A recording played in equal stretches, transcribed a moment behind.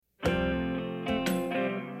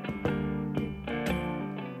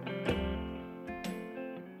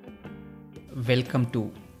Welcome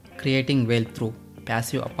to Creating Wealth Through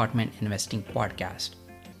Passive Apartment Investing podcast.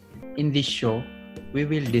 In this show, we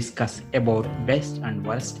will discuss about best and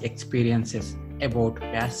worst experiences about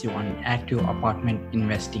passive and active apartment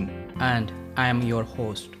investing. And I am your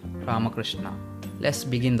host, Ramakrishna. Let's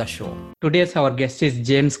begin the show. Today's our guest is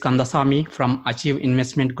James Kandasamy from Achieve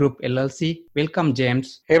Investment Group LLC. Welcome,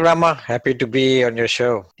 James. Hey Rama, happy to be on your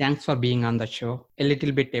show. Thanks for being on the show. A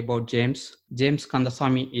little bit about James. James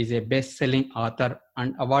Kandasamy is a best-selling author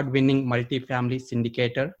and award-winning multifamily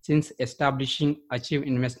syndicator. Since establishing Achieve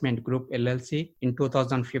Investment Group LLC in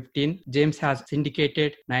 2015, James has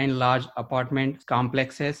syndicated 9 large apartment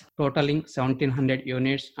complexes totaling 1,700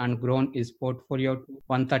 units and grown his portfolio to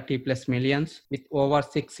 130 plus millions. With over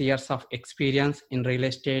 6 years of experience in real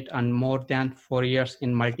estate and more than 4 years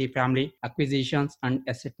in multifamily acquisitions and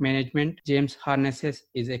asset management, James harnesses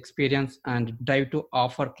his experience and drive to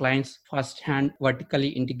offer clients first-hand vertically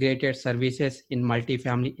integrated services in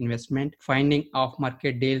multifamily investment, finding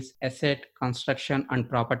off-market deals, asset construction, and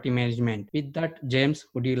property management. With that, James,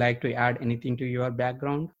 would you like to add anything to your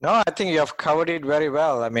background? No, I think you have covered it very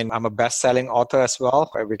well. I mean, I'm a best-selling author as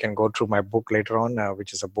well. We can go through my book later on,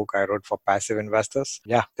 which is a book I wrote for passive investors.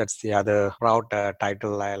 Yeah, that's the other proud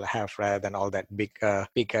title I'll have rather than all that big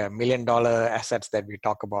 $1 million assets that we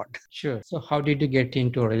talk about. Sure. So how did you get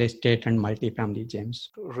into real estate and multifamily, James?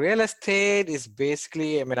 Real estate is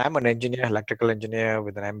basically, I'm an engineer, electrical engineer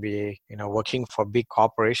with an MBA, working for big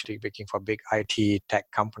corporations, working for big IT tech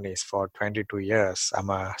companies for 22 years. I'm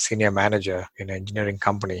a senior manager in an engineering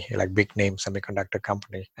company, like big name semiconductor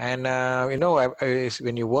company. And,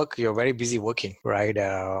 when you work, you're very busy working, right?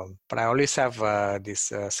 But I always have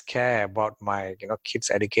this scare about my, kids'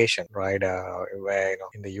 education, right? Where,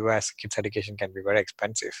 in the US, kids' education can be very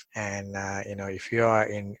expensive. And, if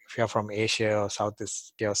you're from Asia or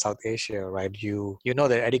South Asia, right, you know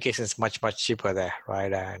that education is much, much cheaper there,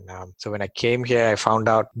 right? And so when I came here, I found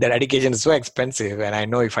out that education is so expensive. And I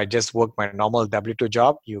know if I just work my normal W-2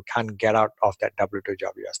 job, you can't get out of that W-2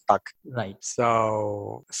 job. You're stuck. Right.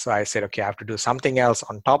 So I said, okay, I have to do something else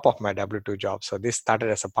on top of my W-2 job. So this started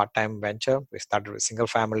as a part-time venture. We started with single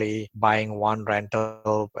family, buying one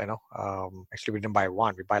rental, actually we didn't buy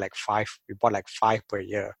one, we bought like five per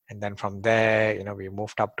year. And then from there, we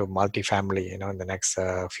moved up to multifamily, in the next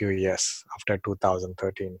few years after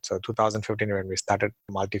 2013. So 2015 when we started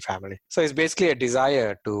multifamily. So it's basically a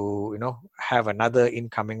desire to, have another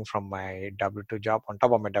incoming from my W-2 job. On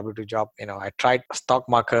top of my W-2 job, I tried stock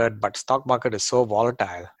market, but stock market is so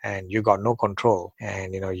volatile and you got no control.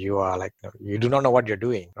 And, you are like, you do not know what you're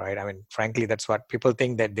doing, right? I mean, frankly, that's what people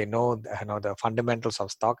think, that they know, the fundamentals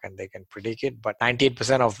of stock and they can predict it. But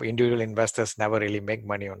 98% of individual investors never really make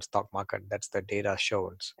money on stock market. That's the data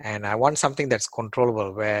shows. And I want something that's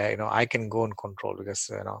controllable where, I can go and control,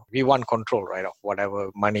 because, we want control, right, of whatever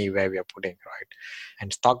money where we are putting, right?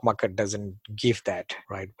 And stock market doesn't give that,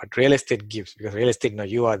 right? But real estate gives, because real estate,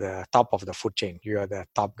 you are the top of the food chain. You are the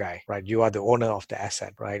top guy, right? You are the owner of the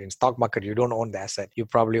asset, right? In stock market, you don't own the asset. You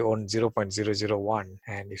probably own 0.001.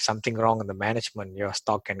 And if something wrong in the management, your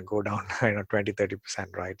stock can go down, 20,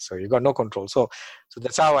 30%, right? So you got no control. So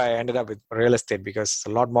that's how I ended up with real estate, because it's a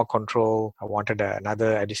lot more control. I wanted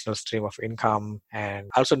another additional stream of income. And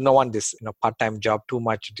I also don't want this, part-time job too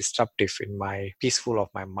much disruptive in my peaceful of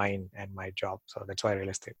my mind and my job. So that's why real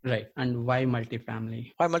estate. Right. And why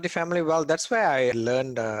multifamily? Why multifamily? Well, that's where I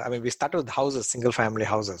learned, we started with houses, single family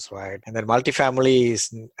houses, right? And then multifamily is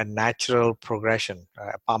a natural progression.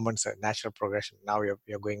 Apartments are a natural progression. Now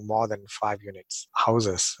you're going more than 5 units,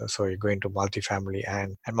 houses. So you're going to multifamily,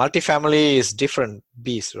 and multifamily is different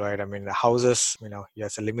beast, right? The houses,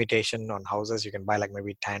 there's a limitation on houses. You can buy like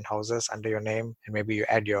maybe 10 houses under your name, and maybe you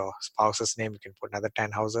add your spouse's name, you can put another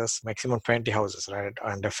 10 houses, maximum 20 houses, right?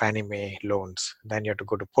 Under Fannie Mae loans. Then you have to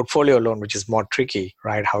go to portfolio loan, which is more tricky,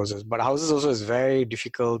 right? Houses. But houses also is very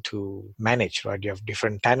difficult to manage, right? You have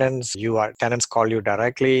different tenants. Tenants call you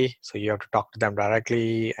directly, so you have to talk to them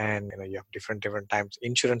directly, and you have different times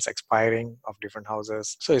insurance expiring of different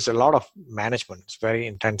houses. So it's a lot of management. It's very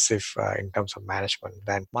intensive in terms of management.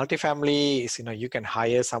 Then multifamily is, you can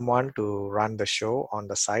hire someone to run the show on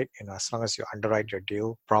the site, as long as you underwrite your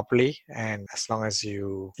deal properly, and as long as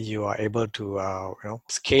you are able to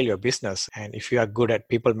scale your business. And if you are good at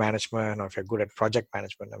people management, or if you're good at project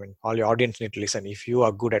management, all your audience need to listen. If you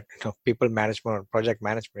are good at people management or project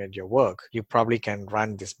management at your work, you probably can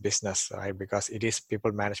run this business, right? Because it is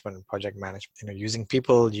people management and project management. Using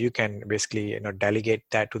people, you can basically delegate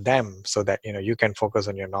that to them, so that you can focus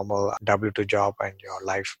on your normal W-2 job and your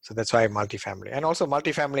life. So that's why multifamily. And also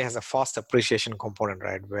multifamily has a fast appreciation component,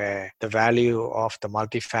 right? Where the value of the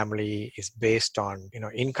multifamily multifamily is based on,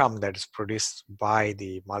 income that is produced by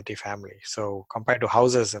the multifamily. So compared to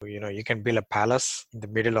houses, you can build a palace in the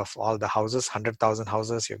middle of all the houses, 100,000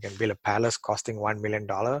 houses. You can build a palace costing $1 million.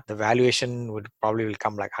 The valuation would probably will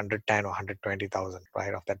come like 110 or 120,000,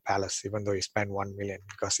 right, of that palace, even though you spend 1 million,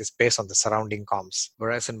 because it's based on the surrounding comps.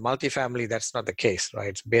 Whereas in multifamily, that's not the case, right?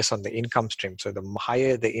 It's based on the income stream. So the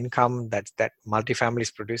higher the income that multifamily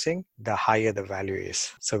is producing, the higher the value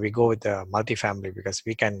is. So we go with the multifamily because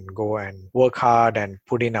we can go and work hard and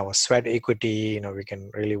put in our sweat equity. We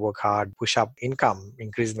can really work hard, push up income,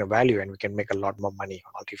 increasing the value, and we can make a lot more money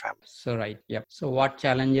on multifamily. So right, yeah. So what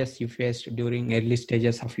challenges you faced during early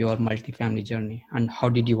stages of your multifamily journey, and how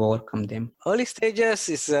did you overcome them? Early stages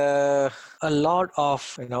is a lot of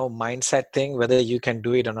mindset thing, whether you can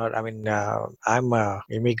do it or not. I mean, I'm a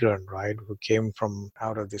immigrant, right, who came from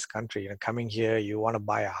out of this country. Coming here, you want to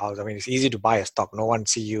buy a house. I mean, it's easy to buy a stock. No one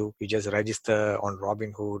see you. You just register on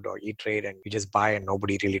Robinhood or E-Trade and you just buy, and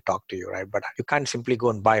nobody really talk to you, right? But you can't simply go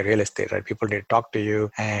and buy real estate, right? People, they talk to you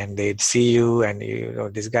and they see you, and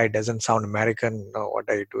this guy doesn't sound American. What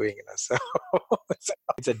are you doing? So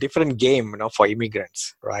it's a different game, for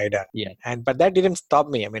immigrants, right? Yeah. But that didn't stop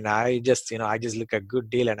me. I mean, I just look at a good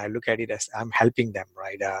deal and I look at it as I'm helping them,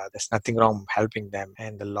 right? There's nothing wrong helping them.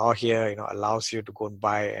 And the law here, allows you to go and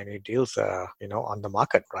buy any deals, on the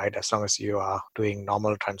market, right? As long as you are doing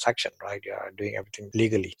normal transaction, right? You are doing everything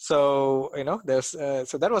legally. So,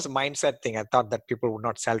 so that was a mindset thing. I thought that people would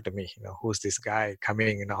not sell to me. Who's this guy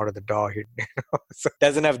coming, out of the door? He so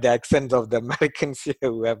doesn't have the accents of the Americans here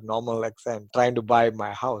who have normal accent trying to buy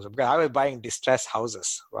my house. Because I was buying distressed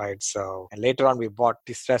houses, right? So, and later on we bought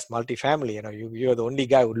distressed multifamily. You're the only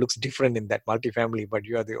guy who looks different in that multifamily, but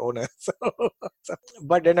you are the owner.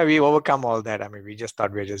 But we overcome all that. I mean, we just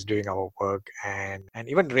thought we were just doing our work, and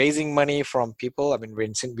even raising money from people. I mean,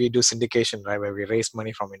 when we do syndication, right, where we raise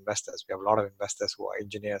money from investors. We have a lot of investors who are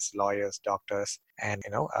engineers, lawyers, doctors, and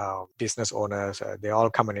business owners. They all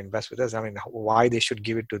come and invest with us. I mean, why they should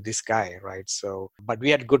give it to this guy, right? So, but we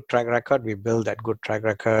had good track record. We built that good track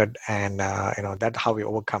record, and that's how we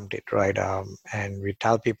overcome it, right? And we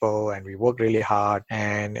tell people, and we work really hard,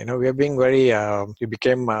 and we are being very. We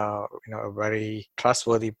became a very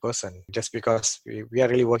trustworthy person just because we are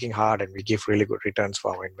really working hard and we give really good returns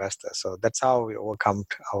for our investors. So that's how we overcome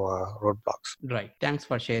our roadblocks. Right. Thanks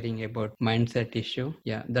for sharing about mindset issue.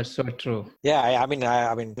 Yeah, that's so true. Yeah, I mean,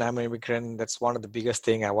 I'm an immigrant. That's one of the biggest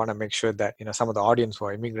thing. I want to make sure that some of the audience who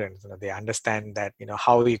are immigrants, they understand that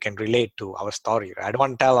how you can relate to our story. Right? I don't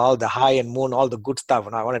want to tell all the high and moon, all the good stuff.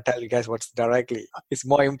 I want to tell you guys what's directly. It's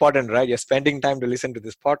more important, right? You're spending time to listen to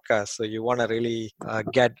this podcast, so you want to really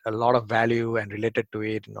get a lot of value and related to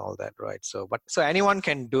it and all that, right? So anyone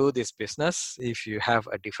can do this business if you have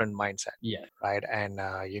a different mindset. Yeah. Right, and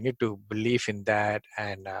you need to believe in that.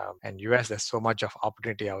 And US, there's so much of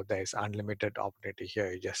opportunity out there. It's unlimited opportunity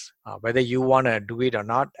here. You just whether you want to do it or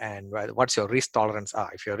not, and what's your risk tolerance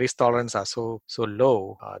are. If your risk tolerance are so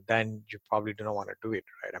low, then you probably do not want to do it,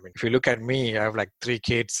 right? I mean, if you look at me, I have like 3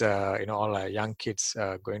 kids, all young kids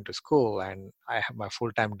going to school, and I have my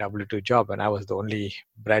full-time W-2 job, and I was the only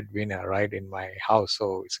breadwinner, right, in my house.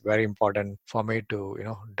 So it's very important for me to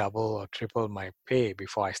double or triple my pay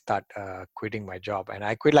before I start quitting my job. And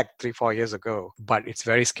I quit like 3-4 years ago, but it's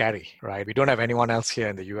very scary, right? We don't have anyone else here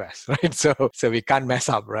in the US, right? So we can't mess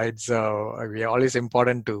up, right? So we are always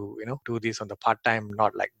important to do this on the part-time,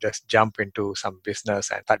 not like just jump into some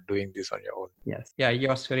business and start doing this on your own. Yes. Yeah,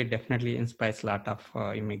 your story definitely inspires a lot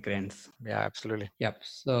of immigrants. Yeah, absolutely. Yep.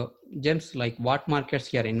 So James, like what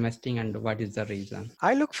markets you are investing and what is the reason?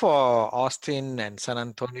 I look for Austin and San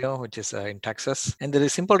Antonio, which is in Texas. And the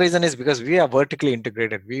simple reason is because we are vertically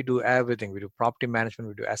integrated. We do everything. We do property management,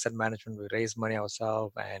 we do asset management, we raise money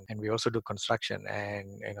ourselves, and we also do construction.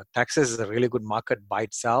 And Texas is a really good market by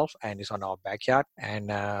itself, and it's on our backyard.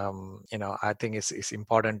 And I think it's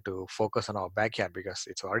important to focus on our backyard because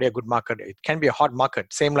it's already a good market. It can be a hot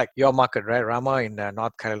market, same like your market, right, Rama, in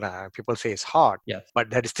North Carolina. People say it's hot, yes, but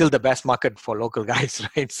that is still the best market for local guys,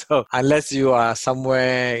 right? So unless you are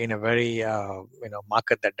somewhere in a very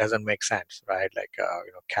market that doesn't make sense, right, like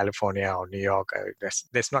California or New York,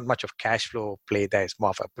 there's not much of cash flow play there. It's more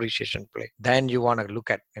of appreciation play. Then you want to look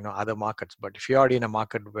at other markets. But if you're already in a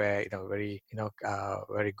market where very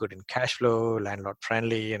very good in cash flow, landlord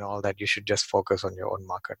friendly, and all that, you should just focus on your own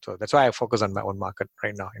market. So that's why I focus on my own market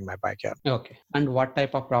right now in my backyard. Okay. And what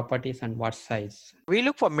type of properties and what size? We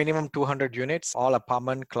look for minimum 200 units, all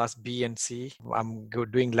apartment class B and C. I'm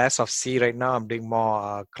doing less of C right now. I'm doing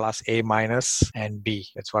more class A minus and B.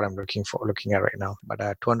 That's what I'm looking at right now. But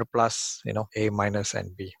 200 plus, A minus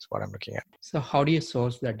and B is what I'm looking at. So how do you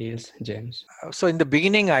source the deals, James? deals? So in the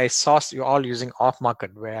beginning, I saw you all using off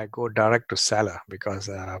market, where I go direct to seller, because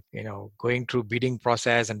going through bidding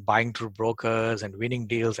process and buying through brokers and winning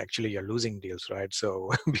deals, actually you're losing deals, right?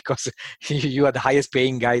 So because you are the highest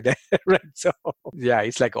paying guy there, right? So yeah,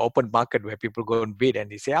 it's like open market where people go and bid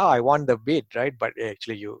and they say, oh, I won the bid, right? But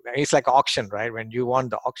actually it's like auction, right? When you won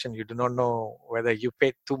the auction, you do not know whether you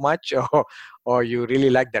paid too much or you really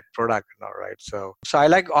like that product, right? So I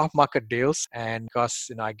like off market deals, and because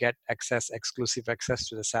I get exclusive access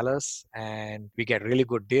to the sellers, and we get really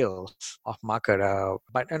good deals off market.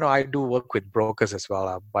 But I do work with brokers as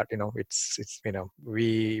well. But it's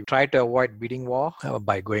we try to avoid bidding war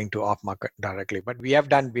by going to off market directly. But we have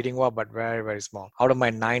done bidding war, but very, very small. Out of my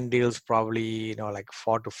 9 deals, probably like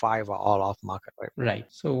 4 to 5 are all off market. Right.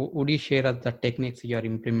 So would you share us the techniques you are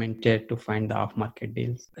implemented to find the off market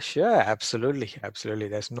deals? Sure, absolutely.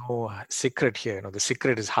 There's no secret here. The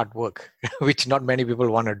secret is hard work, which not many people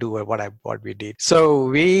want to do. What we did. So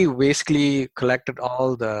we basically collected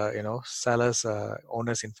all the sellers,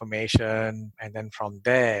 owners' information, and then from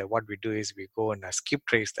there, what we do is we go and skip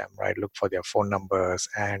trace them, right? Look for their phone numbers,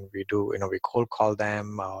 and we do we cold call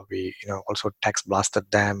them. We also text blasted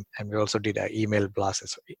them, and we also did an email and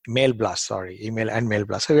mail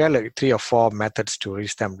blast. So we had like 3 or 4 methods to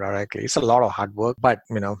reach them directly. It's a lot of hard work, but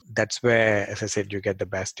that's where, as I said, you get the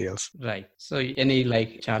best deals. Right. So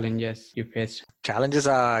any challenges you faced? Challenges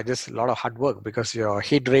are just a lot of hard work, because your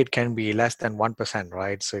hit rate can be less than 1%,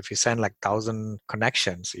 right? So if you send 1,000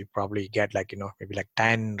 connections, you probably get maybe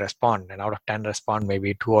 10 respond, and out of 10 respond,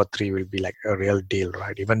 maybe 2 or 3 will be a real deal,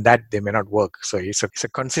 right? Even that, they may not work. So it's a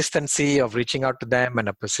consistency of reaching out to them, and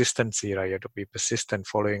a persistency, right? You have to be persistent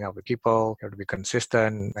following up with people. You have to be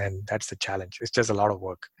consistent, and that's the challenge. It's just a lot of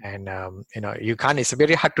work, and it's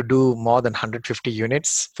very hard to do more than 150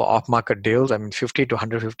 units for off-market deals. I mean, 50 to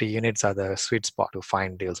 150 units are the sweet spot to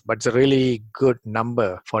find deals, but it's a really good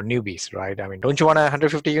number for newbies, right? I mean, don't you want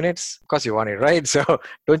 150 units? Of course you want it, right? So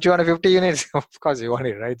don't you want 50 units? Of course you want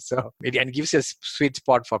it, right? So it gives you a sweet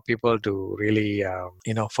spot for people to really,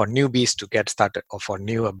 for newbies to get started, or for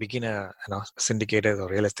beginner, syndicators or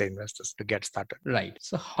real estate investors to get started. Right.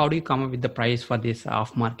 So how do you come up with the price for these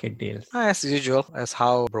off-market deals? As usual, as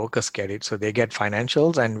how brokers get it. So they get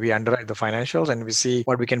financials, and we underwrite the financials, and we see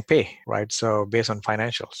what we can pay, right? So based on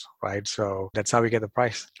financials, right? So that's how we get the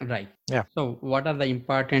price. Right. Yeah. So what are the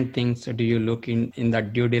important things do you look in the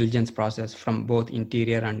due diligence process from both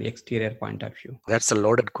interior and exterior point of view? That's a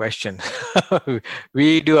loaded question.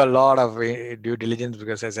 We do a lot of due diligence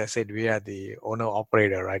because, as I said, we are the owner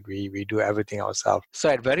operator, right? We do everything ourselves. So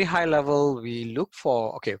at very high level, we look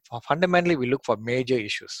for, fundamentally, we look for major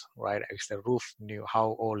issues, right? Is the roof new?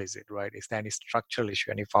 How old is it, right? Is there any structural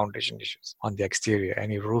issue, any foundation issues on the exterior,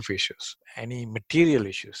 any roof issues, any material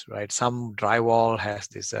issues, right? Some drywall has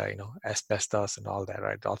this, asbestos and all that,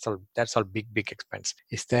 right? Also, that's all big expense.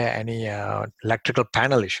 Is there any electrical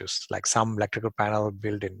panel issues? Like some electrical panel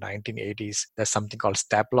built in 1980s, there's something called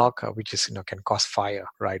step lock, which is, can cause fire,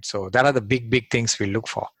 right? So that are the big things we look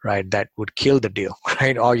for, right? That would kill the deal,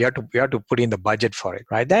 right? Or you have to put in the budget for it,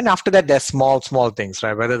 right? Then after that, there's small things,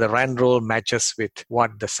 right? Whether the rent roll matches with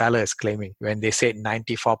what the seller is claiming. When they say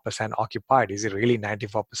 94% occupied, is it really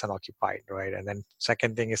 94% occupied, right? And then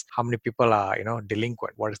second thing is how many people are,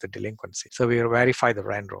 delinquent? What is the delinquency? So we verify the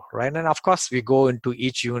rent roll, right? And of course, we go into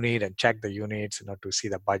each unit and check the units, to see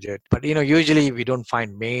the budget. But, usually we don't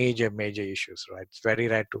find major issues, right? It's very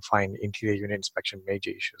rare to find interior unit inspection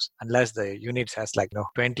major issues, unless the units has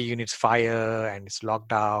 20 units fire and it's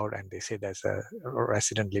locked out and they say there's a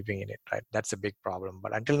resident living in it, right? That's a big problem.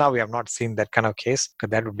 But until now, we have not seen that kind of case,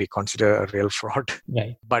 because that would be considered a real fraud.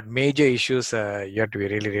 Right. But major issues, you have to be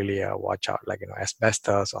really watch out,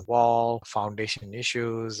 asbestos on wall, foundation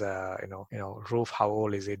issues, roof, how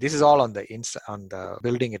old is it? This is all on the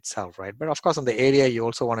building itself, right? But of course, on the area, you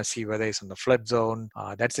also want to see whether it's on the flood zone.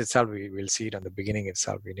 That's itself, we will see it on the beginning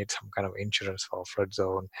itself. We need some kind of insurance for flood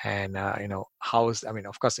zone, and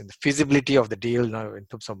of course, in the feasibility of the deal, in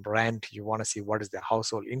terms of rent, you want to see what is the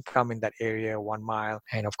household income in that area, 1 mile,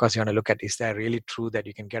 and of course, you want to look at, is that really true that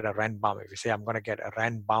you can get a rent bump? If you say I'm going to get a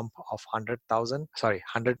rent bump of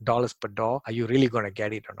 $100 per door, are you really going to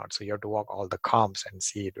get it or not? So you have to walk all the comps and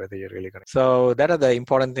see it, whether you're really going to. So that are the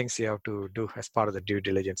important things you have to do as part of the due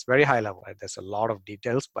diligence. Very high level, right? There's a lot of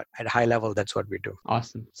details, but at high level, that's what we do.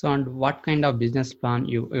 Awesome. So, and what kind of business plan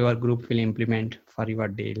your group will implement for your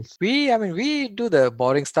deals? We do the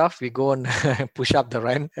boring stuff. We go and push up the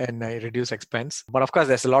rent and reduce expense. But of course,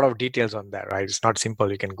 there's a lot of details on that, right? It's not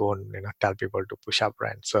simple. You can go and tell people to push up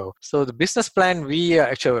rent. So the business plan, we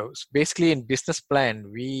actually basically in business plan,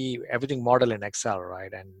 everything model in Excel,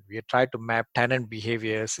 right? And we try to map tenant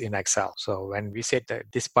behaviors in Excel. So when we said that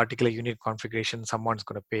this particular unit configuration, someone's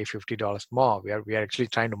going to pay $50 more, we are actually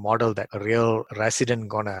trying to model that a real resident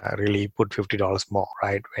gonna really put $50 more,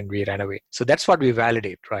 right, when we renovate. So that's what we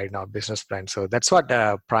validate, right, in our business plan. So that's what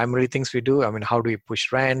primary things we do. I mean, how do we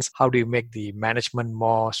push rents? How do you make the management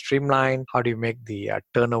more streamlined? How do you make the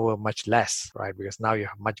turnover much less, right? Because now you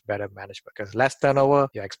have much better management. Because less turnover,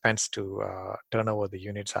 your expense to turn over the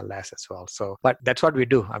units are less as well. So, but that's what we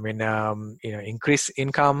do. I mean, increase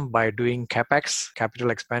income by doing capex,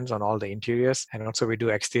 capital expense on all the interiors, and also we do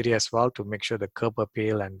exterior as well to make sure the curb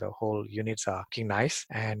appeal and the whole units are looking nice.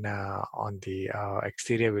 And on the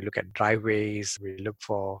exterior, we look at driveways. We look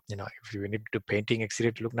for, if we need to do painting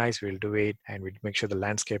exterior to look nice, we'll do it, and we make sure the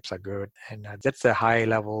landscapes are good. And that's the high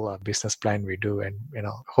level business plan we do. And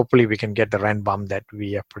hopefully we can get the rent bump that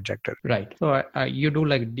we have projected. Right. So you do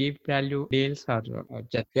like deep value deals or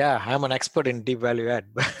just? Yeah, I'm an expert in deep value add.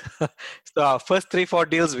 So our first 3-4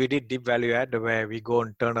 deals we did deep value add, where we go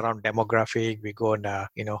and turn around demographic. We go and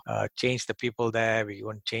change the people there. We go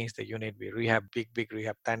and change the unit. We rehab big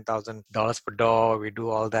rehab, $10,000 per door. We do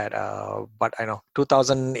all that. But I know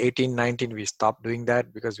 2018-19 we stopped doing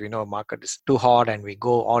that because we know market is too hot, and we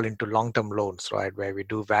go all into long-term loans, right, where we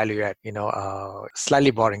do value add.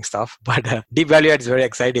 Slightly boring stuff, but deep value add is very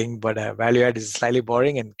exciting. But value add is slightly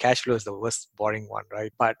boring, and cash flow is the worst boring one,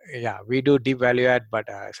 right? But yeah, we do deep value add. But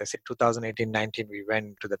as I said, 2018-19 we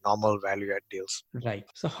went to the normal value add deals. Right.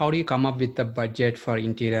 So how do you come up with the budget for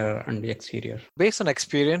interior and exterior? Based on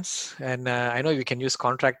experience, and I know you can use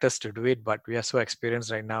contractors to do it, but we are so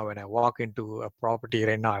experienced right now. When I walk into a property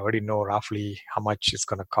right now, I already know roughly how much it's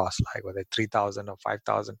going to cost, like whether $3,000 or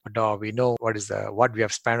 $5,000 per door. We know what we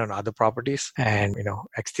have spent on other properties, and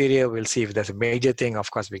exterior, we'll see if there's a major thing.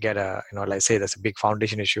 Of course, we get let's say there's a big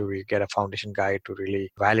foundation issue, we get a foundation guy to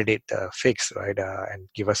really validate the fix, right, and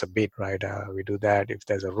give us a bid, right. We do that. If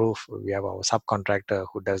there's a roof, we have our subcontractor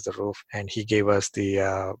who does the roof, and he gave us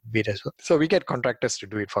the bid as well. So we get contractors to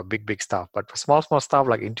do it for big stuff, but for small stuff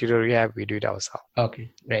like interior rehab, we do it ourselves. Okay,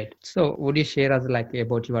 great. So would you share us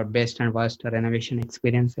about your best and worst renovation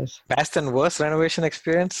experiences? Best and worst renovation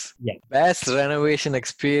experience? Yeah. Best renovation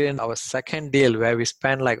experience, our second deal where we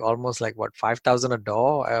spent almost $5,000 a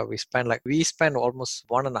door. We spent almost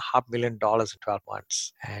 $1.5 million in 12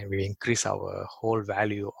 months, and we increased our whole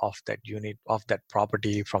value of that unit, of that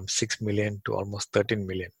property, from $6 million to almost $13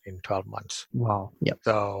 million in 12 months. Wow. Yep.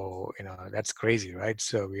 So that's crazy, right?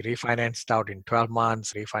 So we refinanced out in 12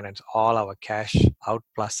 months, refinanced all our cash out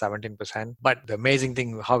plus 17%. But the amazing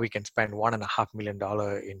thing, how we can spend $1.5 million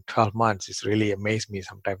in 12 months is really amazed me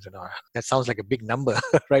sometimes. That sounds like a big number,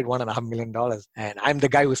 right? $1.5 million, and I'm the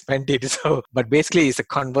guy who spent it. So, but basically, it's a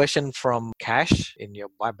conversion from cash in your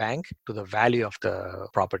bank to the value of the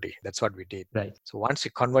property. That's what we did. Right. So once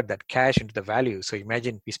you convert that cash into the value, so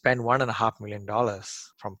imagine we spend $1.5 million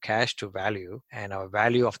from cash to value, and our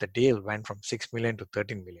value of the deal went from 6 million to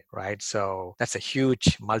 13 million, right? So that's a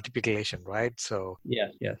huge multiplication, right? So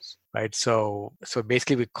yes. Right. So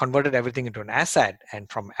basically we converted everything into an asset, and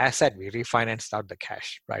from asset we refinanced out the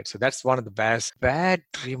cash. Right. So that's one of the best. Bad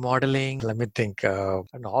remodeling. Let me think.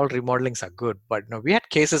 All remodelings are good, but we had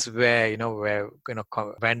cases where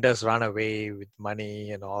vendors run away with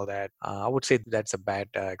money and all that. I would say that's a bad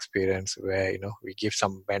experience where we give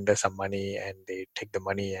some vendors some money and they take the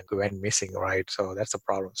money and went missing. Right. So that's a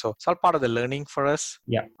problem. So it's all part of the learning for us.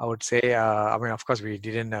 Yeah. I would say. Of course we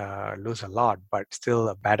didn't lose a lot, but still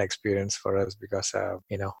a bad experience for us because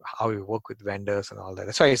how we work with vendors and all that.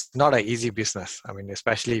 That's why it's not an easy business.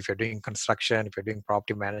 Especially if you're doing construction, if you're doing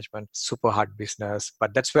property management, super hard business.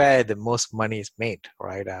 But that's where the most money is made,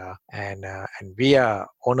 right? And we are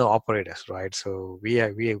owner operators, right? So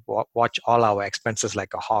we watch all our expenses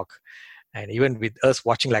like a hawk. And even with us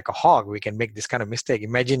watching like a hawk, we can make this kind of mistake.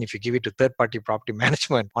 Imagine if you give it to third-party property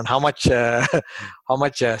management on how much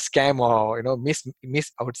scam or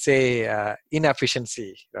miss I would say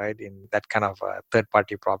inefficiency, right, in that kind of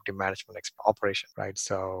third-party property management operation, right?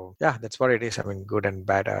 So yeah, that's what it is. Good and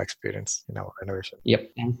bad experience in our renovation.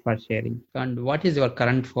 Yep. Thanks for sharing. And what is your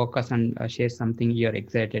current focus, and share something you're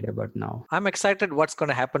excited about now? I'm excited what's going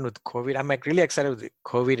to happen with COVID. I'm really excited with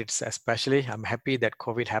COVID. It's especially. I'm happy that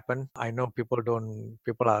COVID happened. I know people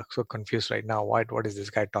are so confused right now. What is this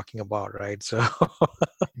guy talking about, right? So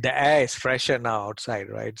the air is fresher now outside,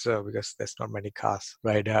 right? So because there's not many cars,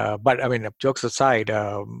 right? But I mean, jokes aside,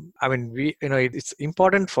 I mean, it's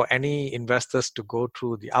important for any investors to go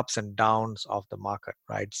through the ups and downs of the market,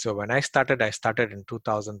 right? So when I started in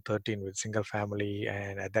 2013 with single family,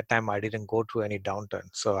 and at that time I didn't go through any downturn.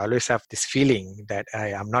 So I always have this feeling that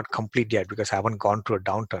I'm not complete yet because I haven't gone through a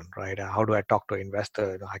downturn, right? How do I talk to an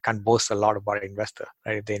investor? I can't boast a lot about an investor,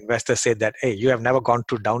 right? If the investor said that, hey, you have never gone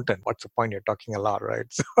through downturn, what's the point? You're talking a lot, right?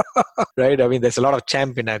 So, right? I mean, there's a lot of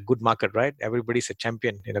champ in a good market, right? Everybody's a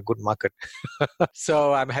champion in a good market.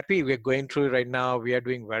 So I'm happy we're going through it right now. We are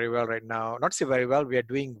doing very well right now. Not say very well, we are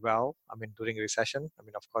doing well. I mean, during recession. I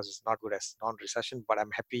mean, of course, it's not good as non-recession, but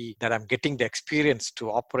I'm happy that I'm getting the experience to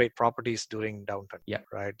operate properties during downturn. Yeah.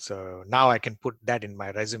 Right. So now I can put that in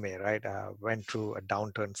my resume, right? Went through a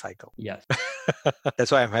downturn cycle. Yes.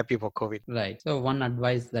 That's why I'm happy for COVID. Right. So one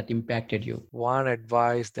advice that impacted you. One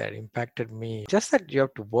advice that impacted me, just that you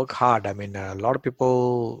have to work hard. I mean, a lot of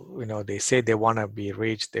people, they say they want to be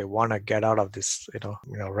rich, they want to get out of this,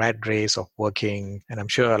 rat race of working. And I'm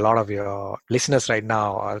sure a lot of your listeners right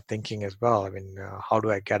now are thinking as well. I mean, how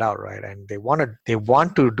do I get out, right? And they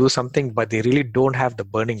want to do something, but they really don't have the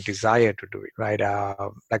burning desire to do it, right?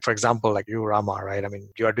 Like for example, like you, Rama, right? I mean,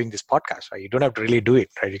 you are doing this podcast, right? You don't have to really do it,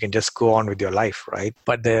 right? You can just go on with your life, right?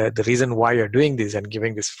 But the reason why you're doing this and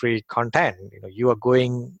giving this free content, you are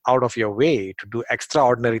going out of your way to do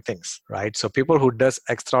extraordinary things, right? So people who does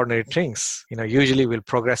extraordinary things, usually will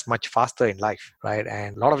progress much faster in life, right?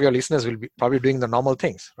 And a lot of your listeners will be probably doing the normal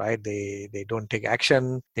things, right? They don't take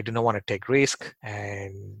action, they do not want to take risk,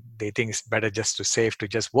 and they think it's better just to save, to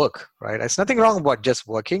just work, right? There's nothing wrong about just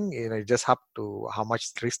working, you just have to how much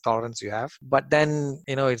risk tolerance you have. But then,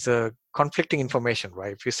 it's a conflicting information,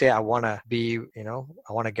 right? If you say I want to be, I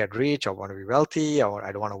want to get rich, I want to be wealthy,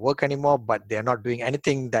 I don't want to work anymore, but they're not doing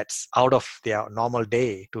anything that's out of their normal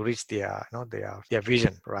day to reach their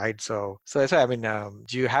vision, right? So that's why, I mean,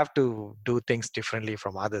 you have to do things differently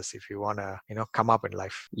from others if you want to, come up in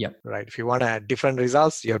life. Yep. Right. If you want different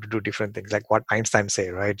results, you have to do different things, like what Einstein say,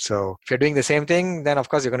 right? So if you're doing the same thing, then of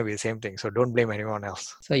course you're going to be the same thing. So don't blame anyone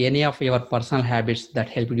else. So any of your personal habits that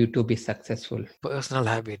helped you to be successful? Personal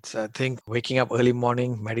habits, I think waking up early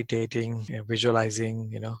morning, meditating,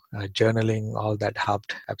 visualizing, journaling, all that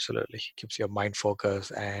helped. Absolutely keeps your mind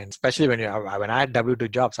focused. And especially when I had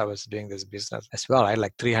W2 jobs, I was doing this business as well. I had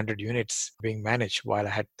like 300 units being managed while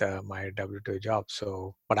I had my W2 job.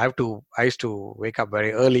 So, but I used to wake up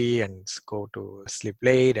very early and go to sleep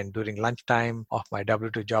late. And during lunchtime of my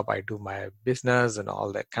W2 job, I do my business and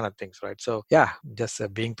all that kind of things, right? So yeah, just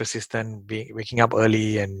being persistent, waking up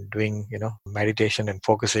early and doing, meditation and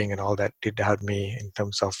focusing and all that did help me in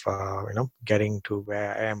terms of, getting to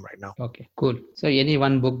where I am right now. Okay, cool. So any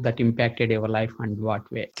one book that impacted your life and what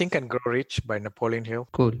way? Think and Grow Rich by Napoleon Hill.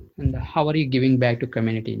 Cool. And how are you giving back to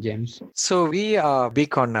community, James? So we are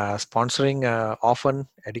big on sponsoring orphan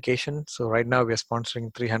education. So right now we are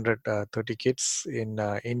sponsoring 330 kids in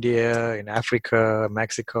India, in Africa,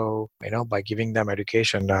 Mexico. By giving them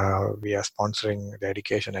education, we are sponsoring the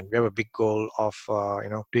education, and we have a big goal of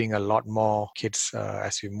doing a lot more kids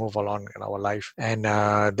as we move along in our life. And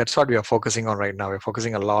that's what we are focusing on right now. We're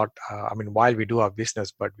focusing a lot. While we do our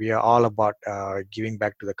business, but we are all about giving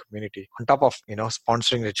back to the community. On top of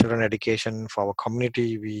sponsoring the children education for our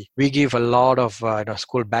community, we give a lot of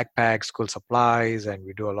school backpacks, school supplies, and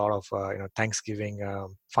we do a lot of Thanksgiving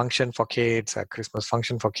function for kids, Christmas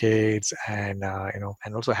function for kids, and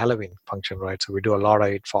and also Halloween function, right? So we do a lot of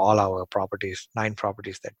it for all our properties, 9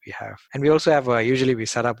 properties that we have. And we also have usually we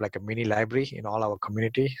set up like a mini library in all our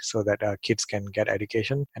community so that kids can get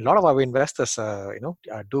education. And a lot of our investors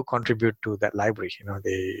do contribute to that library.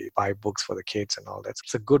 They buy books for the kids and all that. So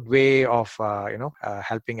it's a good way of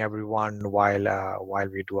helping everyone while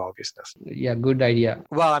we do our business. Yeah, good idea.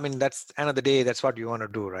 Well, that's end of the day, that's what you want to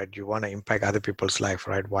do, right? You want to impact other people's life,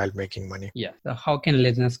 right, while making money. Yeah. So how can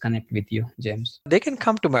listeners connect with you, James? They can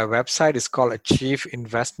come to my website. It's called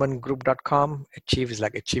achieveinvestmentgroup.com. Achieve is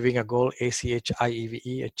like achieving a goal,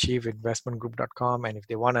 ACHIEVE, achieveinvestmentgroup.com. And if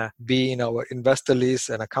they want to be in our investor list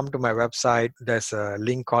and come to my website, there's a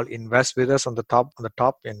link called Invest With Us on the top,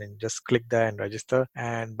 and then just click there and register.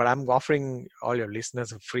 But I'm offering all your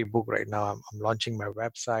listeners a free book right now. I'm launching my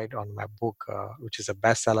website on my book, which is a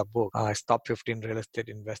bestseller book. It's Top 15 Real Estate estate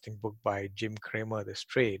investing book by Jim Cramer, The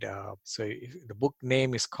Trade. The book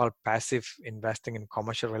name is called Passive Investing in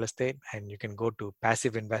Commercial Real Estate, and you can go to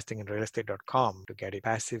passiveinvestinginrealestate.com to get it.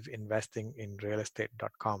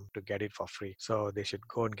 Passiveinvestinginrealestate.com to get it for free. So they should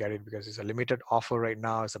go and get it because it's a limited offer right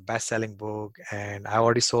now. It's a best-selling book, and I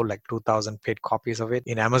already sold like 2,000 paid copies of it.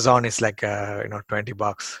 In Amazon, it's like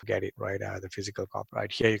 $20. Get it, right? The physical copy. Right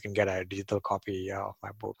here, you can get a digital copy of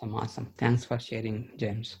my book. Awesome. Thanks for sharing,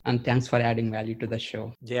 James, and thanks for adding value to the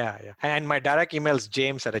show. Yeah. And my direct email is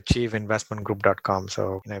james@achieveinvestmentgroup.com.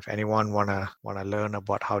 So if anyone wanna learn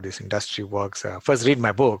about how this industry works, first read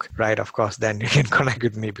my book, right? Of course, then you can connect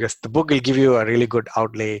with me because the book will give you a really good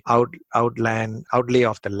outlay of the land,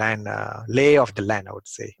 lay of the land, I would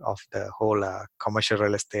say, of the whole commercial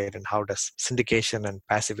real estate and how does syndication and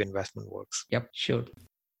passive investment works. Yep, sure.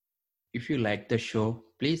 If you like the show,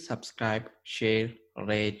 please subscribe, share,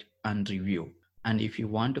 rate, and review. And if you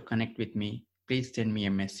want to connect with me, please send me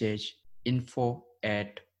a message,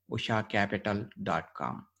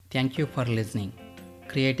 info@ushacapital.com. Thank you for listening.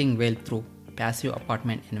 Creating Wealth Through Passive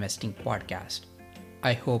Apartment Investing Podcast.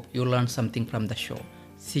 I hope you learned something from the show.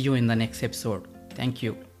 See you in the next episode. Thank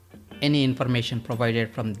you. Any information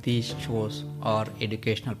provided from these shows are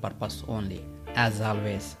educational purpose only. As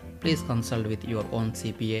always, please consult with your own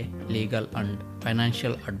CPA, legal and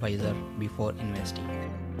financial advisor before investing.